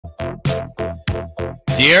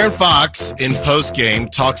De'Aaron Fox in postgame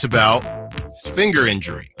talks about his finger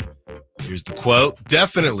injury. Here's the quote.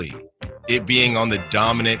 Definitely it being on the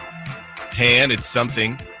dominant hand, it's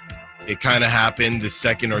something. It kind of happened the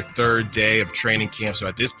second or third day of training camp. So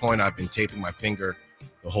at this point, I've been taping my finger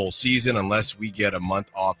the whole season. Unless we get a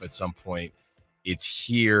month off at some point, it's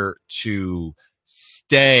here to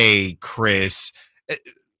stay, Chris.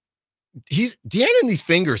 De'Aaron and these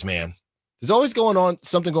fingers, man. There's always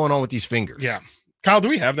something going on with these fingers. Yeah. Kyle, do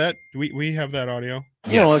we have that? Do we have that audio?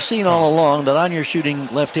 You know, I've seen all along that on your shooting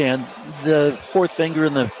left hand, the fourth finger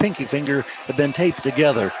and the pinky finger have been taped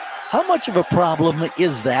together. How much of a problem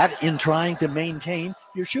is that in trying to maintain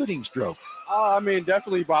your shooting stroke? I mean,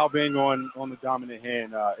 definitely while being on the dominant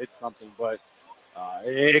hand, it's something. But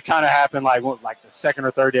it kind of happened like the second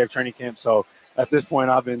or third day of training camp. So at this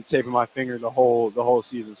point, I've been taping my finger the whole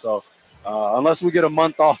season. So unless we get a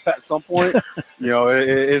month off at some point,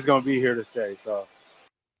 it's going to be here to stay. So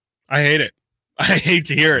I hate it. I hate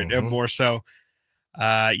to hear it more so.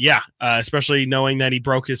 Especially knowing that he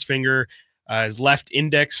broke his finger, his left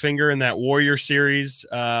index finger in that Warrior series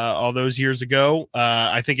all those years ago.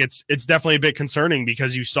 I think it's definitely a bit concerning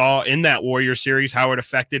because you saw in that Warrior series how it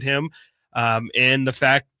affected him, and the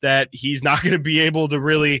fact that he's not going to be able to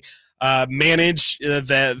really manage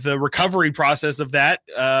the recovery process of that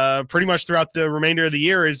pretty much throughout the remainder of the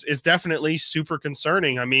year is definitely super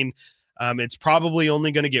concerning. I mean, it's probably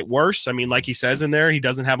only going to get worse. I mean, like he says in there, he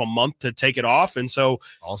doesn't have a month to take it off. And so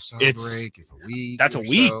break is a week. That's a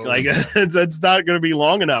week. So. Like it's not going to be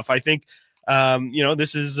long enough. I think,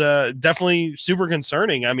 this is definitely super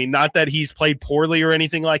concerning. I mean, not that he's played poorly or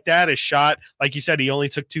anything like that. His shot, like you said, he only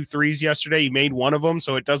took 2 threes yesterday. He made one of them.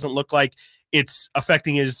 So it doesn't look like it's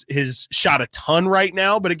affecting his shot a ton right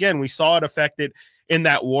now. But again, we saw it affected in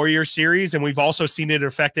that Warrior series. And we've also seen it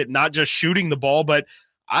affected not just shooting the ball, but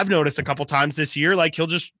I've noticed a couple times this year, like he'll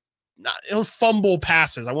fumble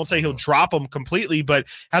passes. I won't say he'll drop them completely, but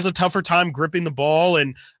has a tougher time gripping the ball.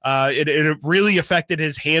 And it really affected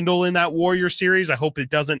his handle in that Warrior series. I hope it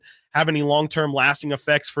doesn't have any long-term lasting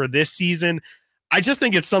effects for this season. I just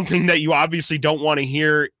think it's something that you obviously don't want to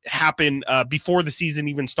hear happen before the season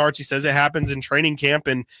even starts. He says it happens in training camp,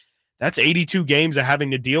 and that's 82 games of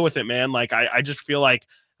having to deal with it, man. Like, I just feel like,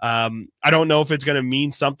 I don't know if it's going to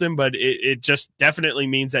mean something, but it just definitely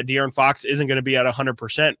means that De'Aaron Fox isn't going to be at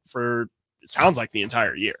 100% for, it sounds like, the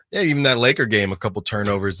entire year. Yeah, even that Laker game, a couple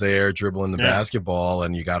turnovers there, dribbling the basketball,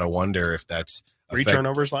 and you got to wonder if that's 3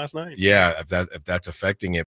 turnovers last night. Yeah, if that's affecting it.